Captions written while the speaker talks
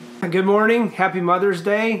Good morning. Happy Mother's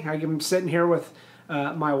Day. I'm sitting here with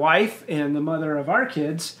my wife and the mother of our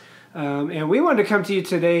kids. And we wanted to come to you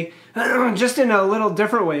today just in a little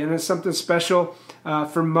different way. And it's something special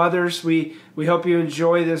for mothers. We hope you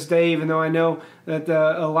enjoy this day, even though I know that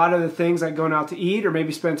a lot of the things like going out to eat or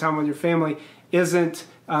maybe spend time with your family isn't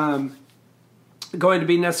going to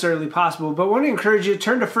be necessarily possible. But I want to encourage you to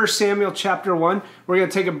turn to 1 Samuel chapter 1. We're going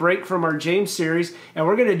to take a break from our James series, and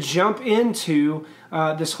we're going to jump into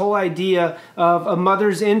this whole idea of a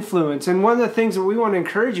mother's influence. And one of the things that we want to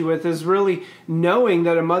encourage you with is really knowing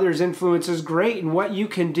that a mother's influence is great and what you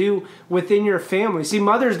can do within your family. See,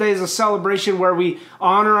 Mother's Day is a celebration where we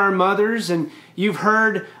honor our mothers, and you've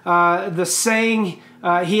heard the saying,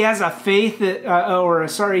 he has a face that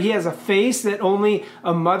only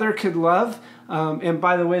a mother could love. And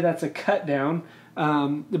by the way, that's a cut down.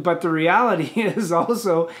 But the reality is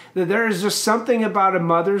also that there is just something about a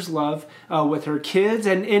mother's love with her kids,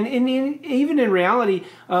 and even in reality,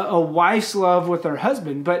 a wife's love with her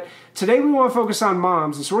husband. But today we want to focus on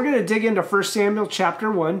moms. And so we're going to dig into 1 Samuel chapter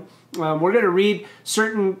 1. We're going to read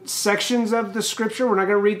certain sections of the scripture. We're not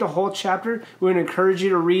going to read the whole chapter. We're going to encourage you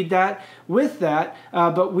to read that with that.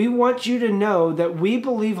 But we want you to know that we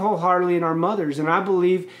believe wholeheartedly in our mothers. And I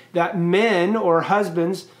believe that men or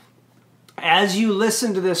husbands, as you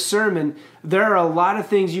listen to this sermon, there are a lot of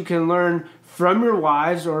things you can learn from your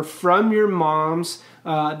wives or from your moms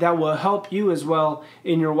that will help you as well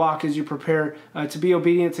in your walk as you prepare to be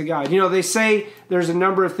obedient to God. You know, they say there's a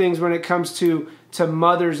number of things when it comes to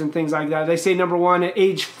mothers and things like that. They say, number one, at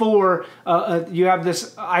age 4, you have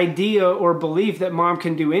this idea or belief that mom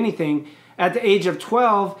can do anything. At the age of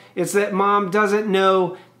 12, it's that mom doesn't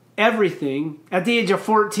know everything. At the age of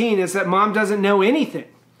 14, it's that mom doesn't know anything.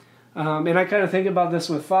 And I kind of think about this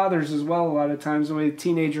with fathers as well a lot of times, the way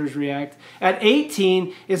teenagers react. At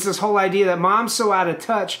 18, it's this whole idea that mom's so out of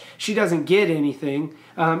touch, she doesn't get anything.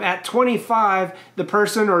 At 25, the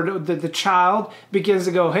person or the child begins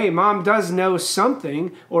to go, hey, mom does know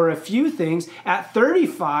something or a few things. At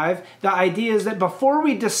 35, the idea is that before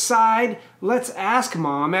we decide, let's ask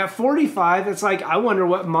mom. At 45, it's like, I wonder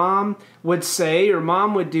what mom would say or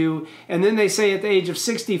mom would do. And then they say at the age of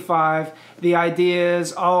 65, the idea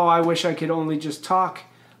is, oh, I wish I could only just talk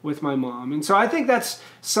with my mom. And so I think that's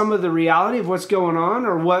some of the reality of what's going on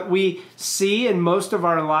or what we see in most of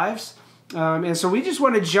our lives. And so we just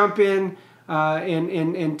want to jump in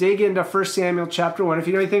and dig into 1 Samuel chapter 1. If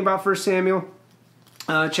you know anything about 1 Samuel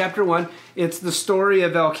chapter 1, it's the story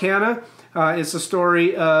of Elkanah. It's the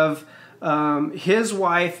story of his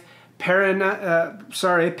wife, Peninnah,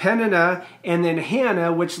 and then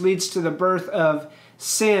Hannah, which leads to the birth of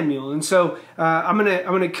Samuel. And so I'm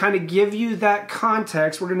gonna kind of give you that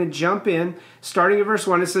context. We're going to jump in. Starting at verse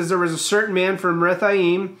 1, it says, there was a certain man from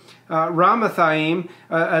Ramathaim,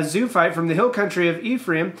 a Zuphite from the hill country of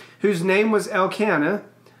Ephraim, whose name was Elkanah,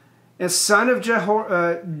 a son of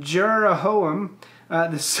Jeroham,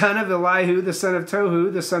 the son of Elihu, the son of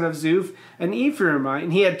Tohu, the son of Zuph, an Ephraimite.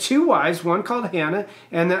 And he had 2 wives, one called Hannah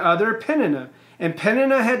and the other Peninnah. And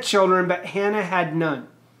Peninnah had children, but Hannah had none.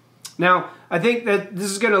 Now, I think that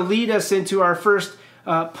this is going to lead us into our first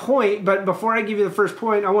point, but before I give you the first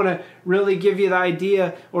point, I want to really give you the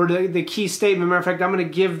idea or the key statement. Matter of fact, I'm going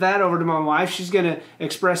to give that over to my wife. She's going to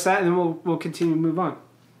express that, and then we'll continue to move on.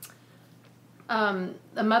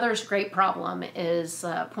 The mother's great problem is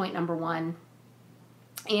point number 1.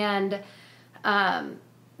 And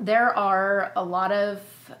there are a lot of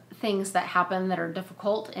things that happen that are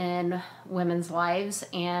difficult in women's lives,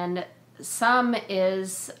 and some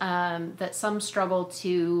is that some struggle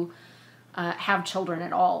to have children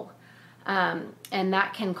at all. And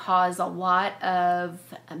that can cause a lot of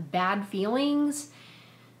bad feelings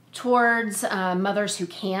towards mothers who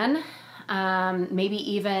can,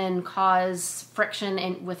 maybe even cause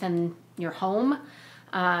friction within your home,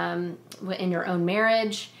 in your own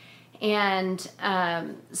marriage. And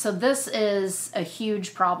so this is a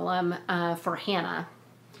huge problem for Hannah.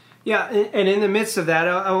 Yeah, and in the midst of that,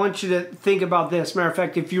 I want you to think about this. Matter of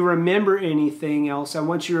fact, if you remember anything else, I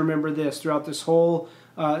want you to remember this throughout this whole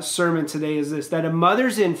sermon today is this, that a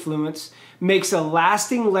mother's influence makes a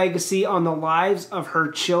lasting legacy on the lives of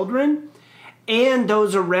her children and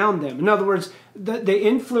those around them. In other words, the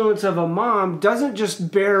influence of a mom doesn't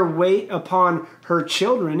just bear weight upon her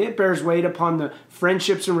children. It bears weight upon the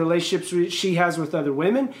friendships and relationships she has with other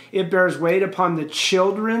women. It bears weight upon the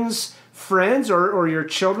children's friends or your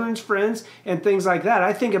children's friends and things like that.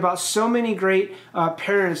 I think about so many great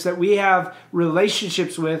parents that we have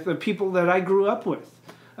relationships with, the people that I grew up with.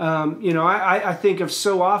 I think of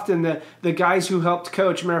so often the guys who helped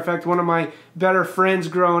coach. Matter of fact, one of my better friends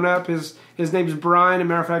growing up, his name's Brian. As a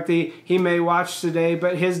matter of fact, he may watch today,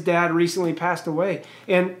 but his dad recently passed away.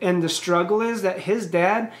 And the struggle is that his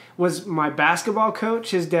dad was my basketball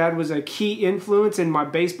coach. His dad was a key influence in my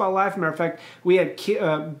baseball life. As a matter of fact, we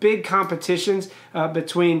had big competitions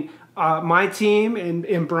between my team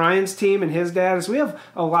and Brian's team and his dad. So we have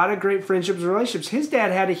a lot of great friendships and relationships. His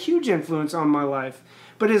dad had a huge influence on my life,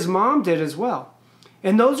 but his mom did as well.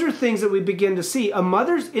 And those are things that we begin to see. A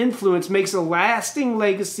mother's influence makes a lasting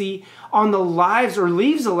legacy on the lives, or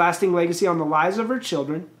leaves a lasting legacy on the lives of her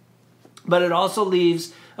children, but it also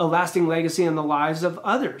leaves a lasting legacy in the lives of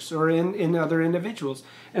others or in other individuals.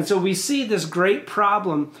 And so we see this great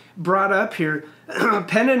problem brought up here.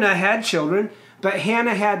 Peninnah had children, but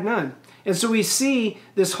Hannah had none. And so we see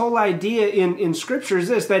this whole idea in Scripture is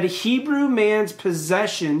this, that a Hebrew man's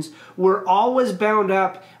possessions were always bound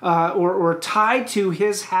up or tied to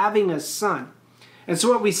his having a son. And so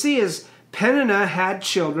what we see is Peninnah had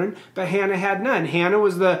children, but Hannah had none. Hannah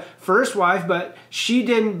was the first wife, but she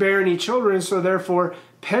didn't bear any children, so therefore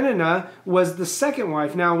Peninnah was the second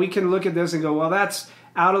wife. Now we can look at this and go, well, that's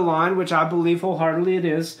out of line, which I believe wholeheartedly it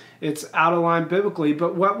is. It's out of line biblically.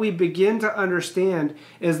 But what we begin to understand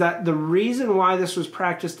is that the reason why this was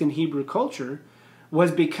practiced in Hebrew culture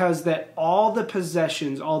was because that all the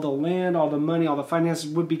possessions, all the land, all the money, all the finances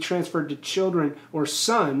would be transferred to children or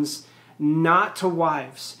sons, not to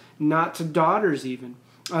wives, not to daughters even.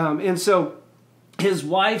 And so his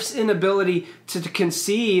wife's inability to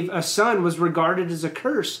conceive a son was regarded as a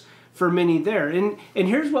curse for many there. And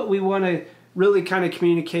here's what we want to really kind of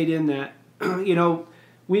communicate in that.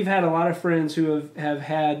 We've had a lot of friends who have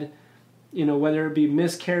had, whether it be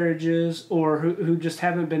miscarriages or who just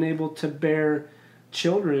haven't been able to bear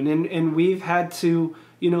children. And we've had to,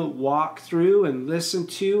 walk through and listen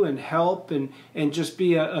to and help and just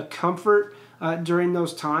be a comfort during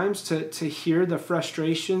those times to hear the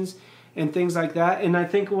frustrations and things like that. And I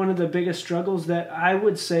think one of the biggest struggles that I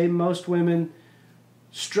would say most women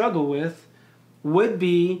struggle with would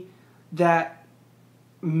be that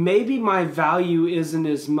maybe my value isn't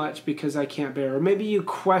as much because I can't bear. Or maybe you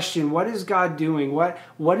question, what is God doing?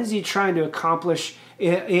 What is he trying to accomplish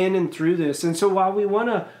in and through this? And so while we want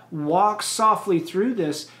to walk softly through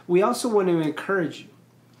this, we also want to encourage you.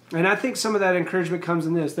 And I think some of that encouragement comes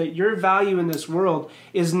in this, that your value in this world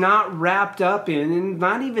is not wrapped up in and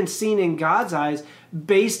not even seen in God's eyes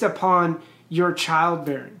based upon your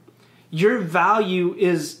childbearing. Your value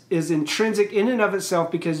is intrinsic in and of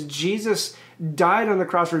itself because Jesus died on the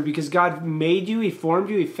cross for you, because God made you, he formed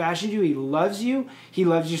you, he fashioned you, he loves you. He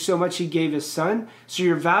loves you so much he gave his son. So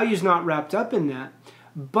your value is not wrapped up in that.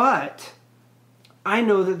 But I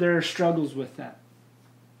know that there are struggles with that.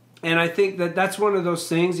 And I think that that's one of those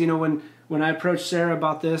things, when I approached Sarah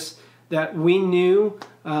about this, that we knew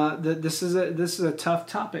that this is a tough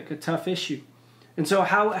topic, a tough issue. And so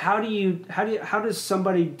how does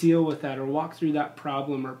somebody deal with that or walk through that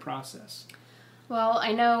problem or process? Well,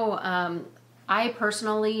 I know I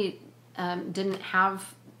personally didn't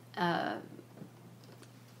have that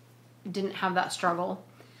struggle,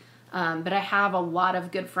 but I have a lot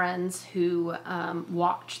of good friends who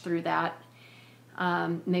walked through that,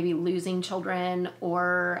 maybe losing children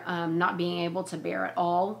or not being able to bear it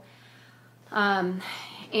all.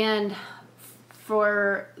 And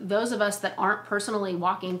for those of us that aren't personally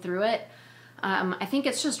walking through it, I think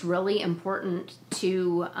it's just really important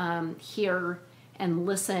to hear and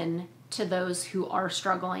listen to those who are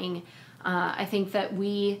struggling. I think that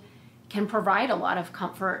we can provide a lot of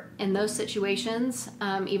comfort in those situations,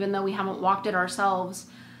 even though we haven't walked it ourselves.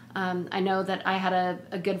 I know that I had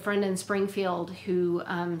a good friend in Springfield who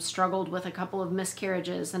struggled with a couple of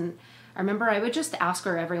miscarriages, and I remember I would just ask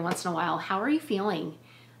her every once in a while, how are you feeling?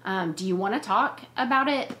 Do you want to talk about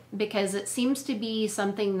it? Because it seems to be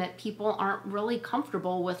something that people aren't really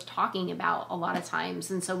comfortable with talking about a lot of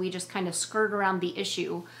times, and so we just kind of skirt around the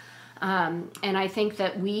issue. And I think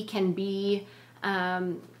that we can be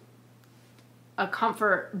a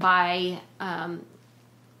comfort by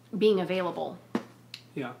being available.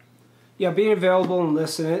 Yeah, being available and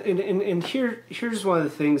listening. And here's one of the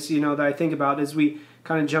things, that I think about as we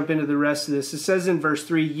kind of jump into the rest of this. It says in verse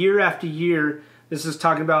 3, year after year, this is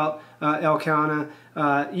talking about Elkanah,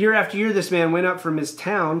 year after year this man went up from his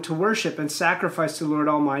town to worship and sacrifice to the Lord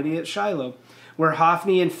Almighty at Shiloh, where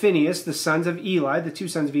Hophni and Phinehas, the sons of Eli, the two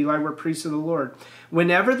sons of Eli, were priests of the Lord.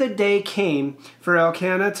 Whenever the day came for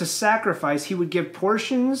Elkanah to sacrifice, he would give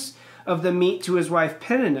portions of the meat to his wife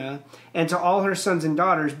Peninnah and to all her sons and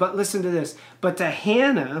daughters. But listen to this. But to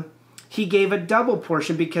Hannah he gave a double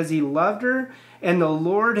portion because he loved her and the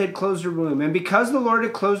Lord had closed her womb. And because the Lord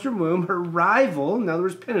had closed her womb, her rival, in other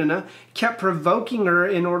words, Peninnah, kept provoking her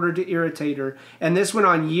in order to irritate her. And this went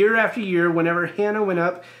on year after year whenever Hannah went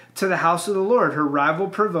up to the house of the Lord. Her rival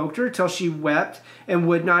provoked her till she wept and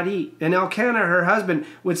would not eat. And Elkanah, her husband,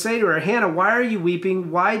 would say to her, Hannah, why are you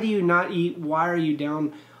weeping? Why do you not eat? Why are you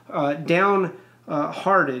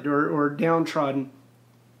downhearted or downtrodden?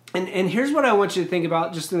 And here's what I want you to think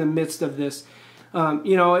about just in the midst of this.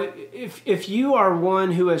 If you are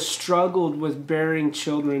one who has struggled with bearing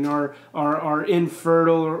children or are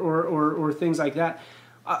infertile or things like that,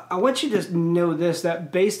 I want you to know this,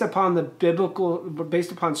 that based upon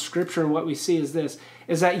Scripture and what we see is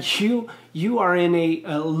that you are in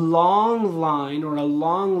a long line or a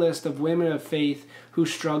long list of women of faith who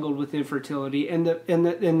struggled with infertility, and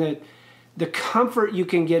the comfort you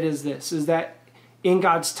can get is that in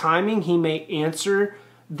God's timing, He may answer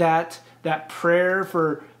that prayer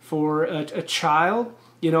for a child.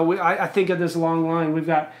 I think of this long line. We've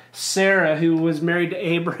got Sarah, who was married to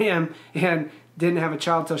Abraham and didn't have a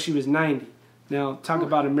child till she was 90. Now, talk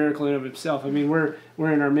about a miracle in of itself. I mean, we're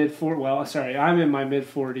in our mid-40s. Well, sorry, I'm in my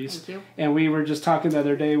mid-40s. Thank you. And we were just talking the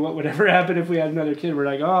other day, what would ever happen if we had another kid? We're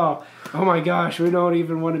like, oh my gosh, we don't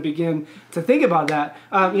even want to begin to think about that.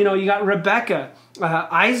 You got Rebecca,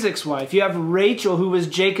 Isaac's wife. You have Rachel, who was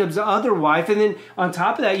Jacob's other wife. And then on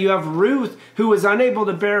top of that, you have Ruth, who was unable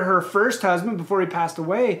to bear her first husband before he passed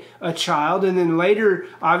away, a child. And then later,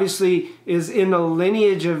 obviously, is in the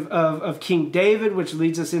lineage of King David, which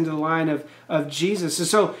leads us into the line of Jesus. And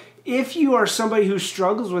so if you are somebody who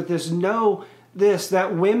struggles with this, know this,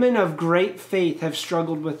 that women of great faith have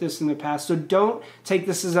struggled with this in the past. So don't take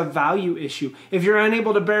this as a value issue. If you're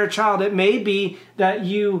unable to bear a child, it may be that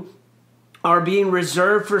you are being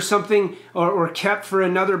reserved for something or kept for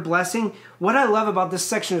another blessing. What I love about this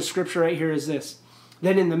section of Scripture right here is this,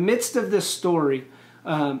 that in the midst of this story,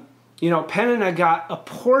 Peninnah got a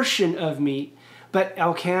portion of meat, but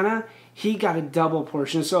Elkanah, he got a double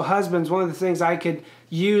portion. So husbands, one of the things I could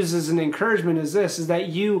use as an encouragement is that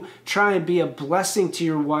you try and be a blessing to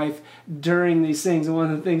your wife during these things. And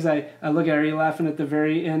one of the things I look at, are you laughing at the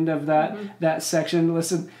very end of that section?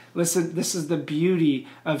 Listen, this is the beauty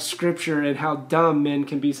of Scripture and how dumb men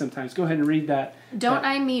can be sometimes. Go ahead and read that. Don't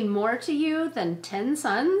I mean more to you than 10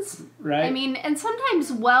 sons? Right. I mean, and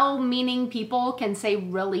sometimes well-meaning people can say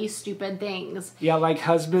really stupid things. Yeah, like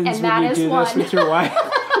husbands, and when you do this with your wife.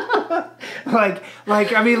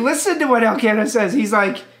 Listen to what Elkanah says. He's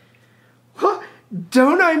like, huh?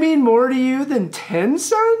 Don't I mean more to you than 10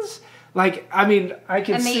 sons? I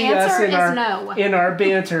can see us in our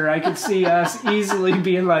banter. I could see us easily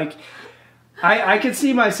being like, I could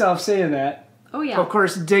see myself saying that. Oh, yeah. Of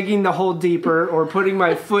course, digging the hole deeper or putting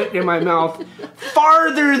my foot in my mouth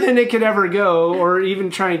farther than it could ever go, or even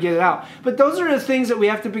trying to get it out. But those are the things that we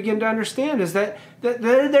have to begin to understand, is that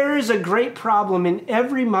there is a great problem in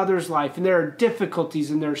every mother's life, and there are difficulties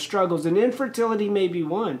and there are struggles, and infertility may be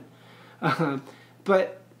one.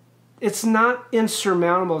 But it's not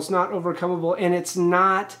insurmountable, it's not overcomable, and it's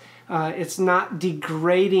not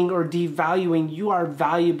degrading or devaluing. You are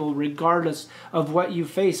valuable regardless of what you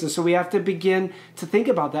face. And so we have to begin to think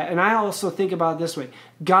about that. And I also think about it this way.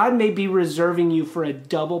 God may be reserving you for a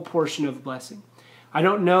double portion of blessing. I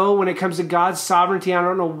don't know, when it comes to God's sovereignty, I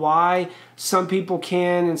don't know why some people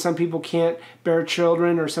can and some people can't bear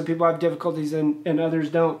children, or some people have difficulties and others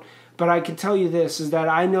don't. But I can tell you this, is that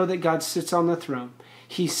I know that God sits on the throne.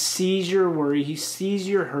 He sees your worry. He sees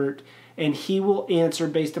your hurt. And He will answer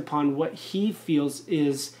based upon what He feels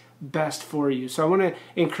is best for you. So I want to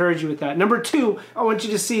encourage you with that. Number 2, I want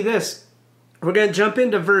you to see this. We're going to jump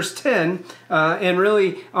into verse 10 and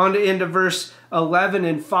really on into verse 11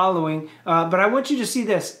 and following. But I want you to see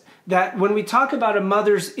this, that when we talk about a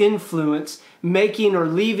mother's influence making or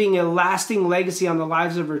leaving a lasting legacy on the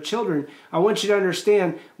lives of her children, I want you to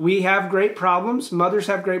understand we have great problems. Mothers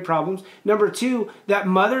have great problems. Number 2, that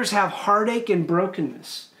mothers have heartache and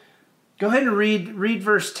brokenness. Go ahead and read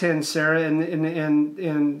verse 10, Sarah,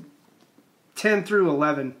 in 10 through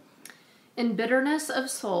 11. In bitterness of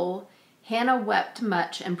soul, Hannah wept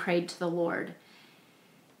much and prayed to the Lord.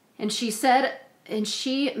 And she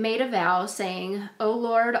made a vow, saying, O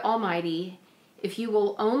Lord Almighty, if you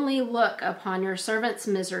will only look upon your servant's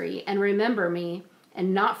misery and remember me,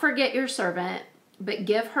 and not forget your servant, but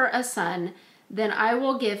give her a son, then I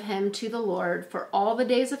will give him to the Lord for all the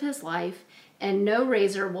days of his life, and no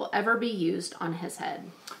razor will ever be used on his head.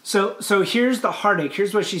 So here's the heartache.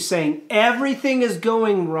 Here's what she's saying. Everything is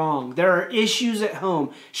going wrong. There are issues at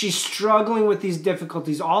home. She's struggling with these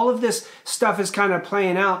difficulties. All of this stuff is kind of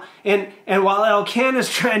playing out. And while Elkanah's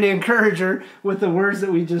trying to encourage her with the words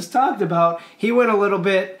that we just talked about, he went a little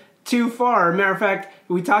bit too far. Matter of fact,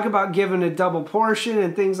 we talk about giving a double portion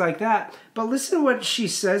and things like that. But listen to what she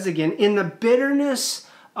says again. In the bitterness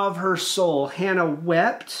of her soul, Hannah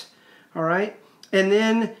wept, all right? And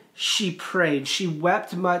then she prayed. She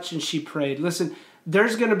wept much and she prayed. Listen,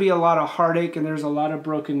 there's going to be a lot of heartache and there's a lot of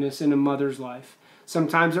brokenness in a mother's life.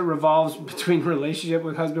 Sometimes it revolves between relationship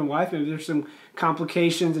with husband and wife. Maybe there's some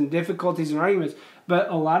complications and difficulties and arguments.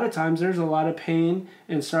 But a lot of times there's a lot of pain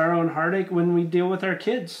and sorrow and heartache when we deal with our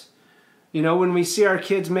kids. You know, when we see our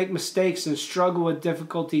kids make mistakes and struggle with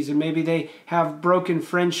difficulties, and maybe they have broken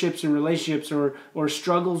friendships and relationships or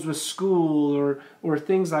struggles with school or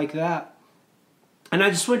things like that. And I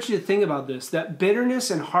just want you to think about this, that bitterness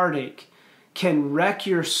and heartache can wreck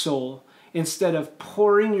your soul instead of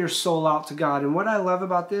pouring your soul out to God. And what I love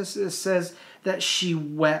about this, it says that she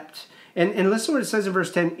wept. And listen to what it says in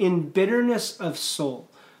verse 10, in bitterness of soul.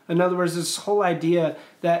 In other words, this whole idea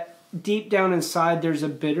that deep down inside there's a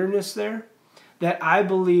bitterness there, that I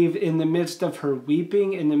believe in the midst of her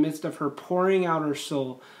weeping, in the midst of her pouring out her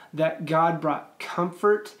soul, that God brought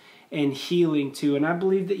comfort and healing to. And I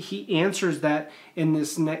believe that he answers that in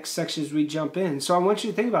this next section as we jump in. So I want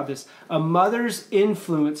you to think about this. A mother's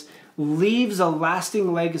influence leaves a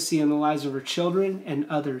lasting legacy in the lives of her children and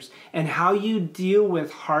others. And how you deal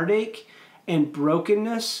with heartache and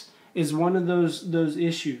brokenness is one of those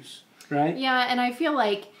issues, right? Yeah, and I feel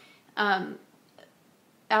like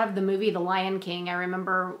out of the movie The Lion King, I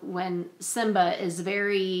remember when Simba is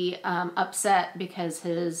very upset because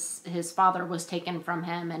his father was taken from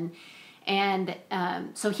him, and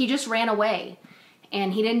so he just ran away,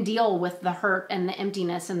 and he didn't deal with the hurt and the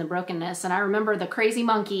emptiness and the brokenness. And I remember the crazy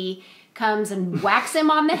monkey comes and whacks him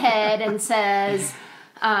on the head and says,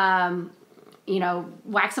 whacks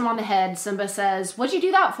him on the head. Simba says, "What'd you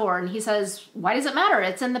do that for?" And he says, "Why does it matter?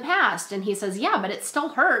 It's in the past." And he says, "Yeah, but it still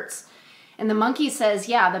hurts." And the monkey says,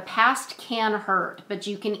 "Yeah, the past can hurt, but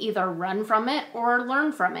you can either run from it or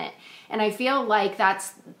learn from it." And I feel like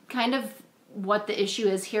that's kind of what the issue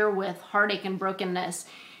is here with heartache and brokenness.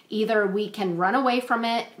 Either we can run away from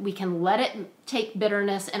it, we can let it take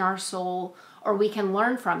bitterness in our soul, or we can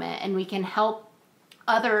learn from it and we can help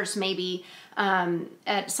others maybe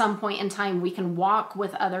at some point in time. We can walk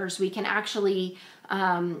with others. We can actually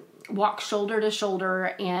walk shoulder to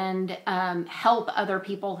shoulder and help other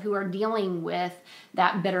people who are dealing with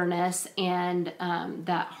that bitterness and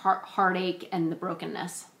that heartache and the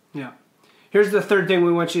brokenness. Yeah. Here's the third thing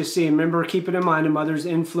we want you to see. Remember, keep it in mind, a mother's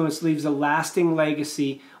influence leaves a lasting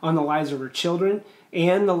legacy on the lives of her children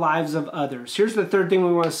and the lives of others. Here's the third thing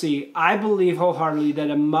we want to see. I believe wholeheartedly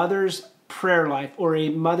that a mother's prayer life or a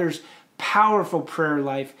mother's powerful prayer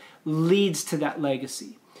life leads to that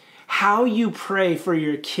legacy. How you pray for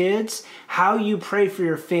your kids, how you pray for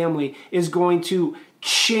your family is going to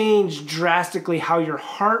change drastically how your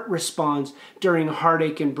heart responds during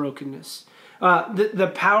heartache and brokenness.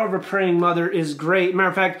 The power of a praying mother is great. Matter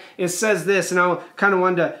of fact, it says this, and I kind of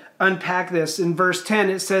wanted to unpack this. In verse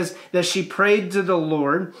 10, it says that she prayed to the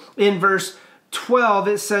Lord. In verse 12,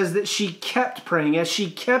 it says that she kept praying. As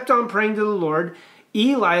she kept on praying to the Lord,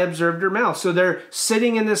 Eli observed her mouth. So they're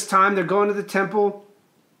sitting in this time, they're going to the temple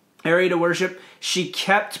area to worship. She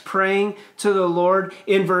kept praying to the Lord.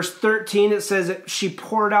 In verse 13, it says that she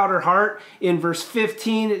poured out her heart. In verse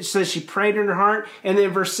 15, it says she prayed in her heart. And then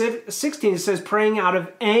in verse 16, it says praying out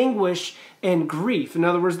of anguish and grief. In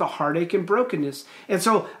other words, the heartache and brokenness. And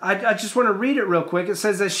so I just want to read it real quick. It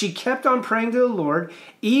says that she kept on praying to the Lord.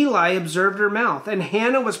 Eli observed her mouth, and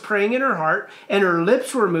Hannah was praying in her heart, and her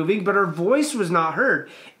lips were moving, but her voice was not heard.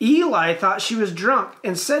 Eli thought she was drunk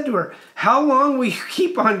and said to her, "How long will you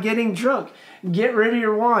keep on getting drunk? Get rid of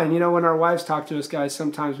your wine." You know, when our wives talk to us, guys,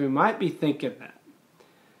 sometimes we might be thinking that.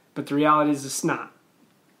 But the reality is it's not.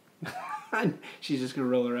 She's just going to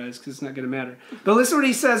roll her eyes because it's not going to matter. But listen to what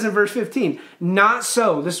he says in verse 15. "Not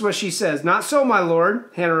so." This is what she says. "Not so, my Lord,"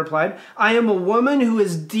 Hannah replied. "I am a woman who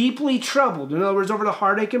is deeply troubled." In other words, over the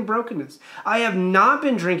heartache and brokenness. "I have not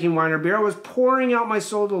been drinking wine or beer. I was pouring out my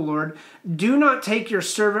soul to the Lord. Do not take your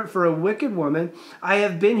servant for a wicked woman. I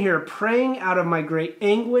have been here praying out of my great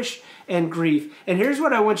anguish and grief." And here's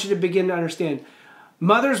what I want you to begin to understand.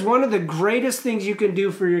 Mothers, one of the greatest things you can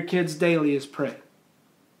do for your kids daily is pray.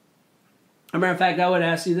 As a matter of fact, I would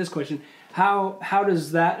ask you this question. How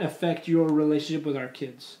does that affect your relationship with our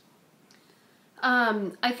kids?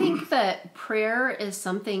 I think that prayer is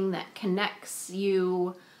something that connects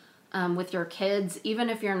you with your kids, even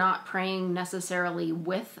if you're not praying necessarily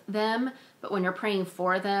with them. But when you're praying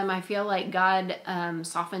for them, I feel like God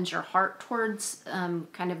softens your heart towards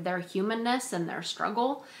kind of their humanness and their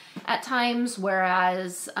struggle at times.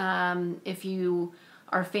 Whereas if you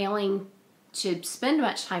are failing to spend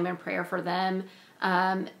much time in prayer for them,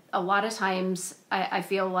 a lot of times I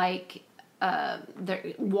feel like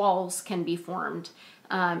the walls can be formed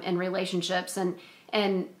in relationships,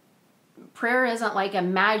 and prayer isn't like a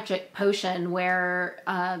magic potion where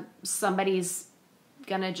somebody's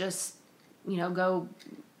gonna just go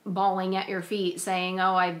bawling at your feet saying,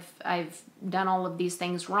 "Oh, I've done all of these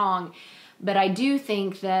things wrong." But I do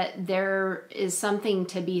think that there is something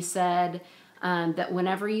to be said that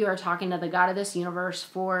whenever you are talking to the God of this universe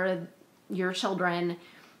for your children,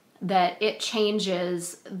 that it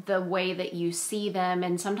changes the way that you see them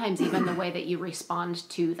and sometimes even the way that you respond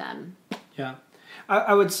to them. Yeah.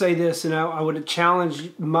 I would say this, and I would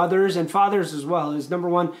challenge mothers and fathers as well, is number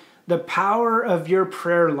one, the power of your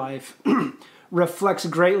prayer life reflects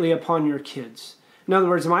greatly upon your kids. In other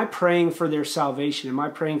words, am I praying for their salvation? Am I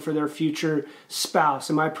praying for their future spouse?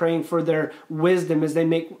 Am I praying for their wisdom as they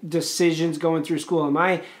make decisions going through school? Am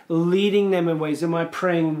I leading them in ways? Am I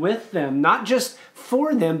praying with them? Not just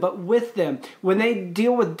for them, but with them. When they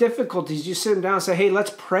deal with difficulties, you sit them down and say, "Hey,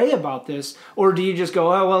 let's pray about this." Or do you just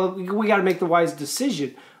go, "Oh, well, we got to make the wise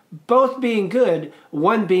decision"? Both being good,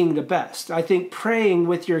 one being the best. I think praying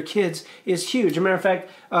with your kids is huge. As a matter of fact,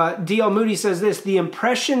 D.L. Moody says this: the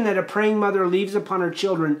impression that a praying mother leaves upon her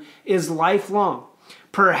children is lifelong.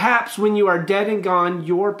 Perhaps when you are dead and gone,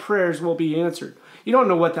 your prayers will be answered. You don't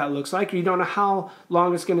know what that looks like, or you don't know how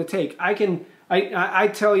long it's going to take. I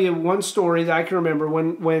tell you one story that I can remember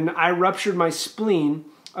when I ruptured my spleen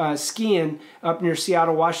skiing up near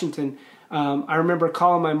Seattle, Washington. I remember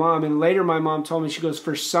calling my mom, and later my mom told me, she goes,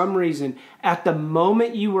 "For some reason, at the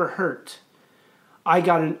moment you were hurt, I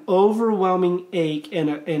got an overwhelming ache and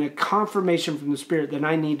a confirmation from the Spirit that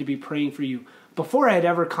I need to be praying for you." Before I had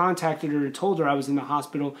ever contacted her or told her I was in the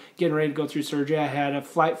hospital getting ready to go through surgery, I had a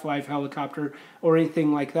Flight 5 helicopter or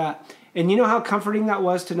anything like that. And you know how comforting that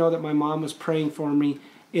was to know that my mom was praying for me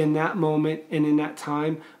in that moment and in that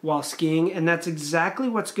time while skiing. And that's exactly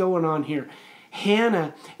what's going on here.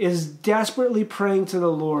 Hannah is desperately praying to the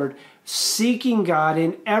Lord, seeking God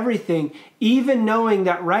in everything, even knowing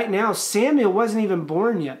that right now Samuel wasn't even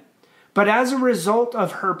born yet. But as a result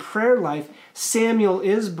of her prayer life, Samuel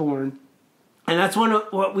is born. And that's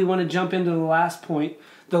what we want to jump into the last point.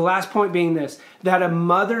 The last point being this, that a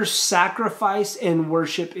mother's sacrifice and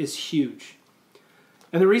worship is huge.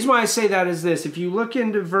 And the reason why I say that is this. If you look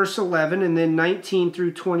into verse 11 and then 19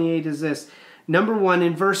 through 28 is this. Number one,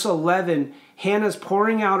 in verse 11, Hannah's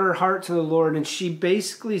pouring out her heart to the Lord, and she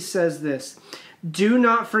basically says this: "Do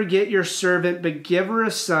not forget your servant, but give her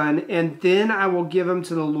a son, and then I will give him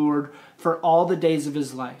to the Lord for all the days of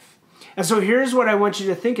his life." And so here's what I want you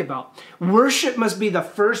to think about. Worship must be the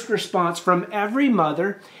first response from every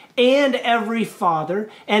mother and every father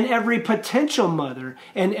and every potential mother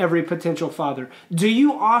and every potential father. Do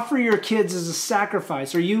you offer your kids as a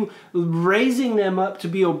sacrifice? Are you raising them up to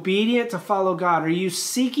be obedient, to follow God? Are you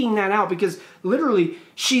seeking that out? Because literally,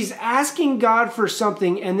 she's asking God for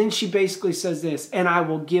something, and then she basically says this: "And I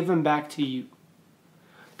will give him back to you.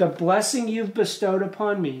 The blessing you've bestowed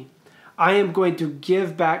upon me, I am going to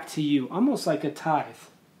give back to you," almost like a tithe.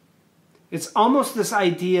 It's almost this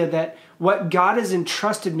idea that what God has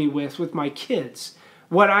entrusted me with my kids,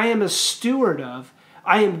 what I am a steward of,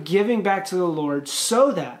 I am giving back to the Lord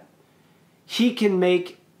so that he can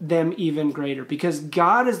make them even greater. Because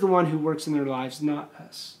God is the one who works in their lives, not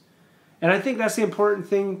us. And I think that's the important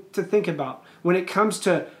thing to think about when it comes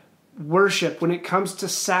to worship, when it comes to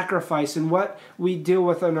sacrifice and what we deal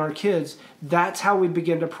with on our kids. That's how we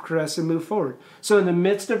begin to progress and move forward. So in the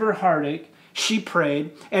midst of her heartache, she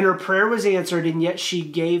prayed, and her prayer was answered, and yet she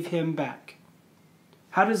gave him back.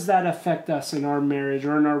 How does that affect us in our marriage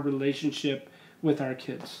or in our relationship with our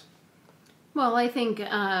kids? Well, I think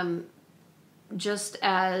just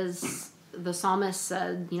as the psalmist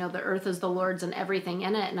said, the earth is the Lord's and everything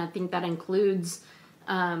in it, and I think that includes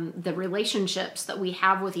the relationships that we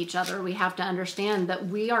have with each other. We have to understand that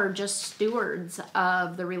we are just stewards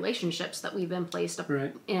of the relationships that we've been placed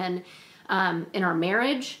in our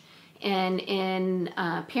marriage, and in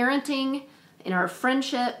parenting, in our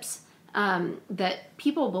friendships, that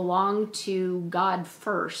people belong to God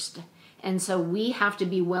first. And so we have to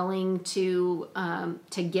be willing to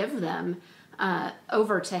give them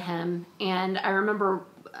over to him. And I remember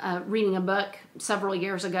reading a book several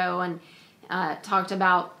years ago, and talked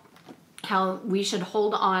about how we should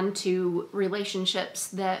hold on to relationships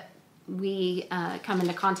that we come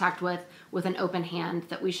into contact with an open hand,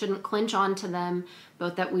 that we shouldn't clinch onto them,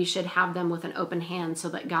 but that we should have them with an open hand so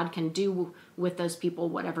that God can do with those people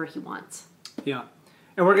whatever he wants. Yeah.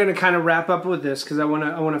 And we're going to kind of wrap up with this because I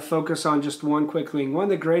want to focus on just one quick thing. One of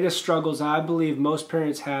the greatest struggles I believe most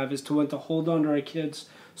parents have is to want to hold on to our kids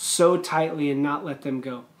so tightly and not let them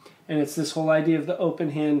go. And it's this whole idea of the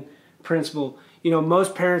open hand principle. You know,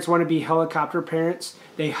 most parents want to be helicopter parents.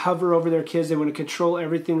 They hover over their kids. They want to control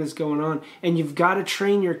everything that's going on. And you've got to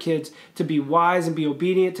train your kids to be wise and be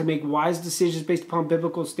obedient, to make wise decisions based upon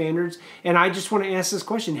biblical standards. And I just want to ask this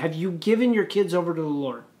question. Have you given your kids over to the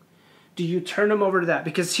Lord? Do you turn them over to that?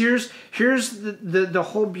 Because here's the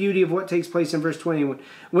whole beauty of what takes place in verse 21.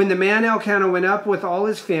 When the man Elkanah went up with all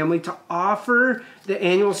his family to offer the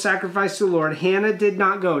annual sacrifice to the Lord, Hannah did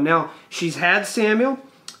not go. Now, she's had Samuel,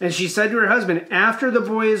 and she said to her husband, after the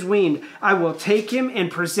boy is weaned, I will take him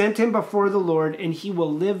and present him before the Lord, and he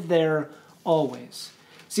will live there always.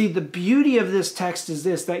 See, the beauty of this text is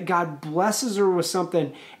this, that God blesses her with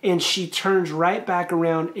something, and she turns right back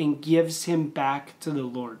around and gives him back to the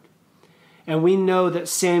Lord. And we know that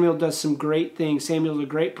Samuel does some great things. Samuel's a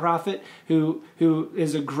great prophet who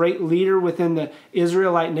is a great leader within the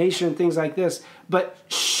Israelite nation and things like this. But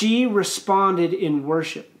she responded in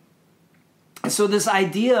worship. So this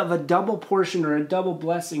idea of a double portion or a double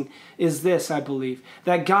blessing is this, I believe,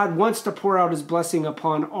 that God wants to pour out his blessing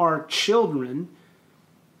upon our children.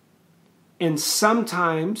 And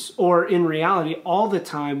sometimes, or in reality, all the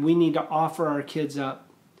time, we need to offer our kids up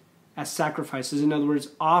as sacrifices. In other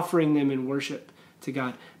words, offering them in worship to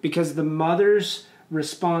God. Because the mother's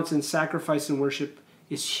response in sacrifice and worship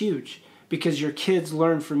is huge. Because your kids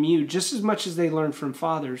learn from you just as much as they learn from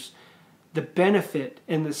fathers the benefit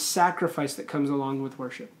and the sacrifice that comes along with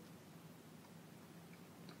worship.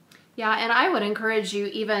 Yeah, and I would encourage you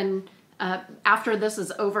even after this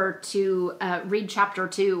is over to read chapter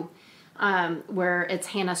 2, where it's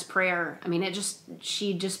Hannah's prayer. I mean,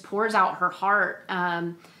 she just pours out her heart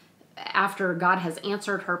after God has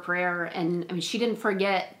answered her prayer. And I mean, she didn't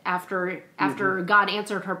forget after God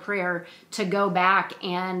answered her prayer to go back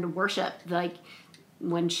and worship. Like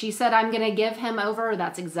when she said, I'm going to give him over,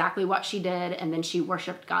 that's exactly what she did. And then she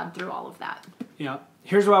worshiped God through all of that. Yeah.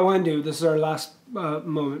 Here's what I want to do. This is our last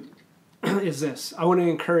moment. Is this. I want to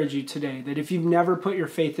encourage you today that if you've never put your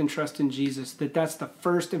faith and trust in Jesus, that's the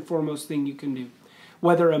first and foremost thing you can do.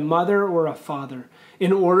 Whether a mother or a father,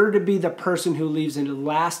 in order to be the person who leaves a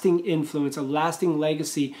lasting influence, a lasting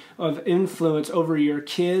legacy of influence over your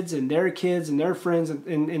kids and their friends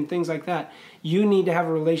and things like that, you need to have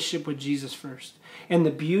a relationship with Jesus first. And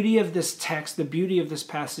the beauty of this text, the beauty of this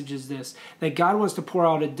passage is this, that God wants to pour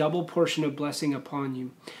out a double portion of blessing upon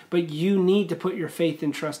you. But you need to put your faith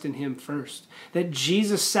and trust in him first. That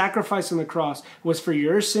Jesus' sacrifice on the cross was for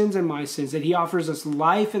your sins and my sins. That he offers us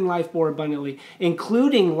life and life more abundantly,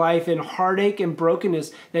 including life in heartache and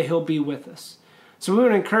brokenness, that he'll be with us. So we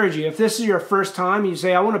want to encourage you, if this is your first time, you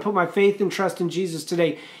say, I want to put my faith and trust in Jesus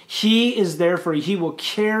today, he is there for you. He will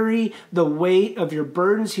carry the weight of your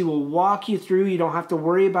burdens. He will walk you through. You don't have to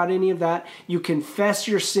worry about any of that. You confess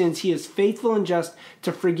your sins. He is faithful and just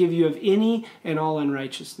to forgive you of any and all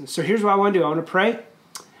unrighteousness. So here's what I want to do. I want to pray.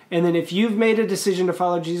 And then if you've made a decision to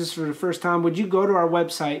follow Jesus for the first time, would you go to our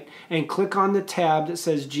website and click on the tab that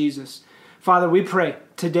says Jesus? Father, we pray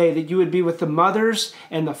today that you would be with the mothers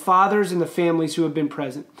and the fathers and the families who have been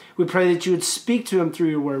present. We pray that you would speak to them through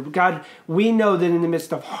your word. God, we know that in the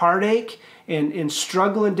midst of heartache and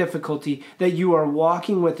struggle and difficulty, that you are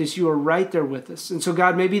walking with us. You are right there with us. And so,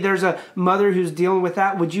 God, maybe there's a mother who's dealing with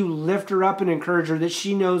that. Would you lift her up and encourage her that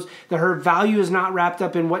she knows that her value is not wrapped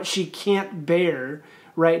up in what she can't bear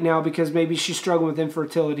right now because maybe she's struggling with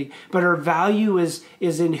infertility, but her value is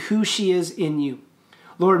in who she is in you.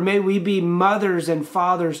 Lord, may we be mothers and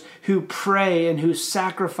fathers who pray and who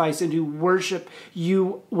sacrifice and who worship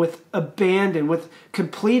you with abandon, with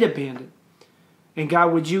complete abandon. And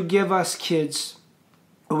God, would you give us kids,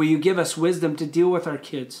 or will you give us wisdom to deal with our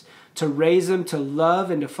kids, to raise them, to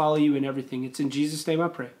love, and to follow you in everything. It's in Jesus' name I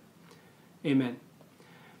pray. Amen.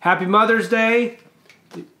 Happy Mother's Day.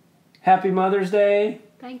 Happy Mother's Day.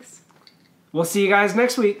 Thanks. We'll see you guys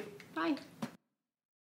next week.